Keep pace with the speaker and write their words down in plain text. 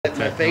Get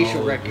my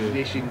facial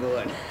recognition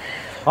going.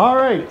 All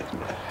right.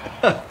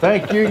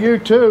 Thank you,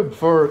 YouTube,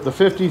 for the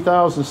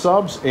 50,000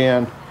 subs.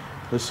 And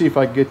let's see if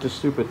I can get this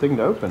stupid thing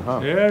to open, huh?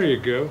 There you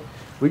go.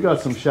 We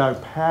got some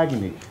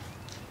Champagne,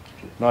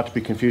 not to be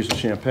confused with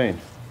champagne.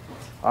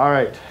 All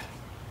right.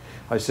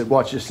 I said,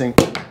 watch this thing.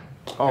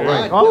 All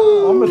right.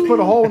 Oh, almost put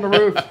a hole in the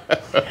roof.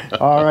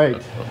 All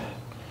right.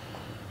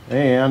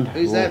 And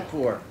who's that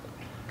for?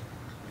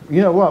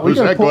 You know what? Who's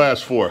that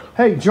glass for?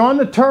 Hey, John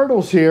the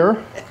Turtle's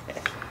here.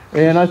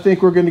 And I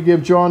think we're going to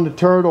give John the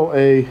Turtle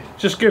a...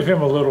 Just give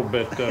him a little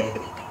bit, though.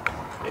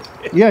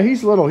 Yeah,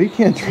 he's little. He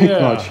can't drink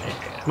much.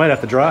 Might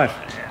have to drive.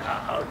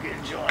 Yeah, I'll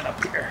get John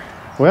up here.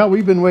 Well,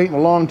 we've been waiting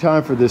a long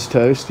time for this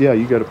toast. Yeah,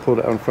 you got to put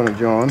it out in front of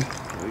John.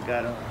 We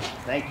got him.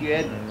 Thank you,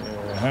 Ed.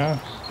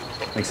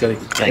 Thanks, Eddie.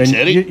 Thanks,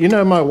 Eddie. You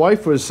know, my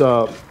wife was...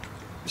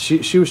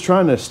 she was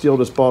trying to steal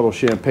this bottle of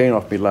champagne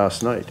off me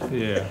last night.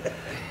 Yeah.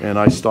 And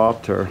I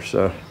stopped her,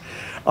 so...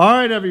 All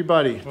right,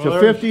 everybody. To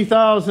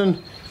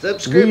 50,000...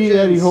 Subscriptions.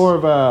 Eddie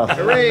Horvath.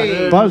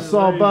 Hooray.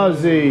 Buzzsaw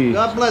Buzzy.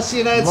 God bless the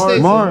United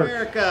States Mark. of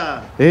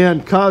America.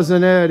 And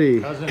Cousin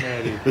Eddie. Cousin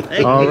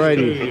Eddie. All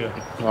righty.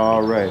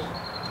 All right.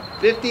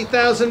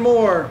 50,000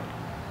 more.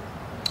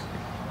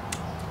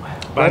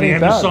 By the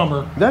end of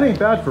summer. That ain't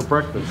bad for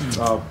breakfast.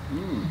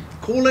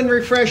 Cool and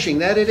refreshing,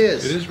 that it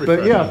is. It is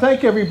refreshing. But yeah,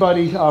 thank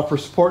everybody for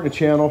supporting the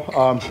channel.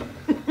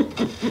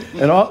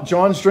 And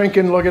John's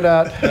drinking, look at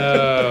that.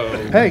 Oh.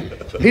 Hey,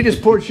 he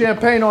just poured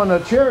champagne on a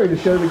cherry to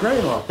show the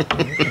grain off.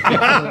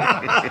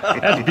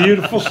 That's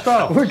beautiful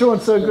stuff. We're doing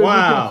so good, we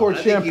can pour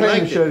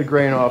champagne to show the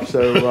grain off.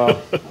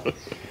 So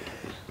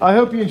I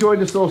hope you enjoyed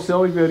this little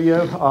silly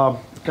video.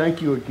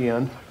 Thank you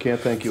again. Can't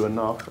thank you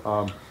enough.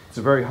 It's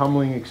a very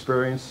humbling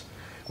experience.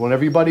 When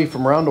everybody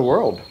from around the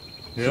world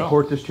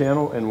support this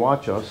channel and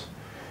watch us.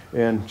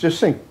 And just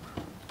think,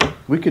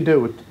 we could do it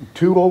with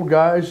two old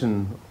guys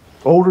and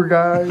older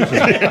guys.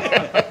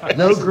 And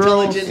no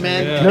girls. Intelligent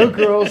men. Yeah. No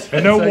girls.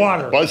 And no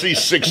water.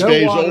 Buzzy's 6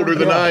 days water, older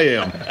than I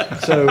am.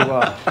 So,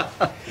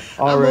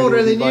 I'm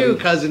older than you,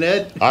 Cousin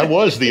Ed. I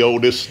was the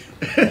oldest.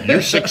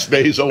 You're 6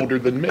 days older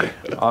than me.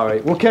 All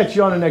right, we'll catch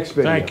you on the next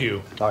video. Thank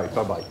you. All right,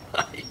 bye-bye.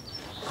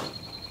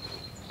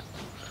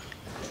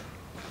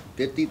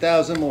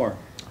 50,000 more.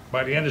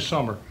 By the end of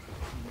summer.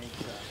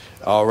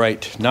 All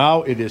right,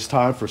 now it is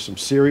time for some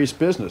serious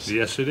business.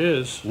 Yes, it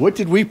is. What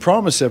did we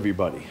promise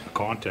everybody? A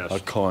contest. A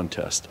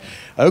contest.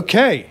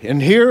 Okay,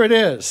 and here it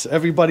is.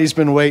 Everybody's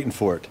been waiting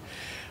for it.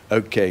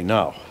 Okay,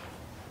 now,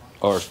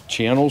 our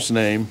channel's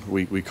name,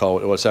 we call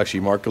it, well, it's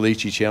actually Mark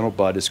Galici channel,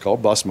 but it's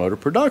called Bus Motor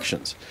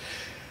Productions.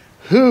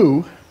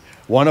 Who,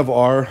 one of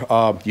our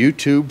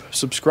YouTube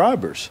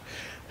subscribers,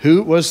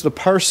 who was the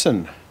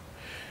person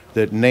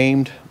that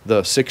named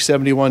the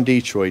 671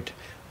 Detroit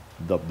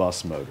the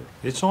bus motor?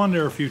 It's on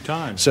there a few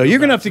times. So you're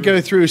going to have to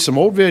go through some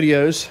old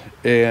videos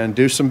and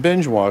do some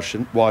binge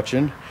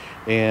watching.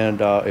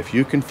 And if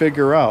you can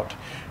figure out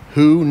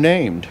who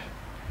named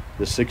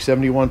the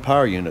 671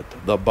 power unit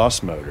the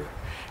bus motor,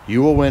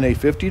 you will win a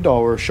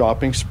 $50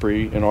 shopping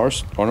spree on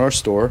our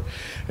store.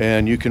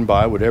 And you can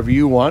buy whatever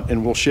you want,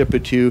 and we'll ship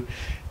it to you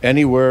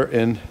anywhere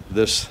in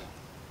this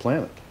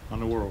planet.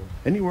 On the world.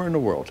 Anywhere in the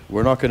world.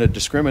 We're not going to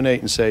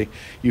discriminate and say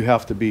you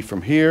have to be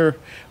from here.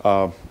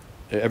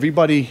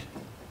 Everybody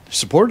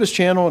support this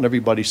channel and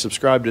everybody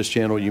subscribe to this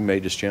channel. You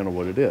made this channel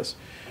what it is.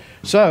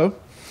 So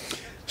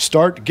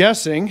start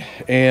guessing,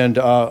 and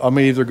I'm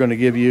either going to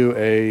give you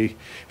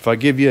if I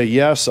give you a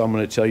yes, I'm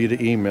going to tell you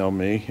to email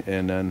me,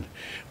 and then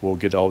we'll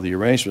get all the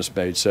arrangements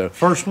made. So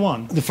First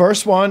one. the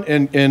first one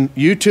in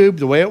YouTube,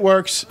 the way it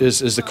works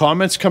is the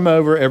comments come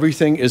over,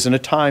 everything is in a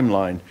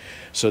timeline.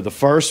 So the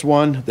first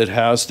one that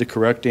has the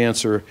correct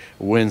answer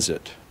wins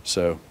it.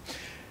 So,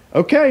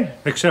 okay.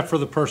 Except for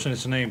the person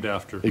it's named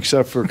after.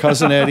 Except for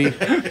Cousin Eddie.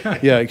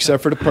 Yeah,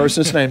 except for the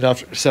person it's named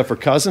after. Except for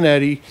Cousin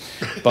Eddie,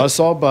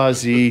 Buzzsaw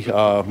Buzzy,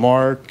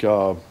 Mark.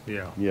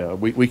 Yeah,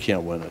 we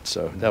can't win it.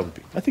 So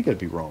I think that'd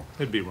be wrong.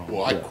 It'd be wrong.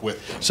 Well, I quit.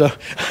 So,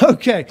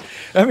 okay,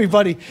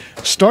 everybody,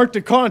 start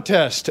the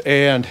contest,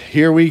 and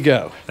here we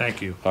go.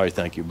 Thank you. All right,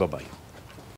 thank you. Bye-bye.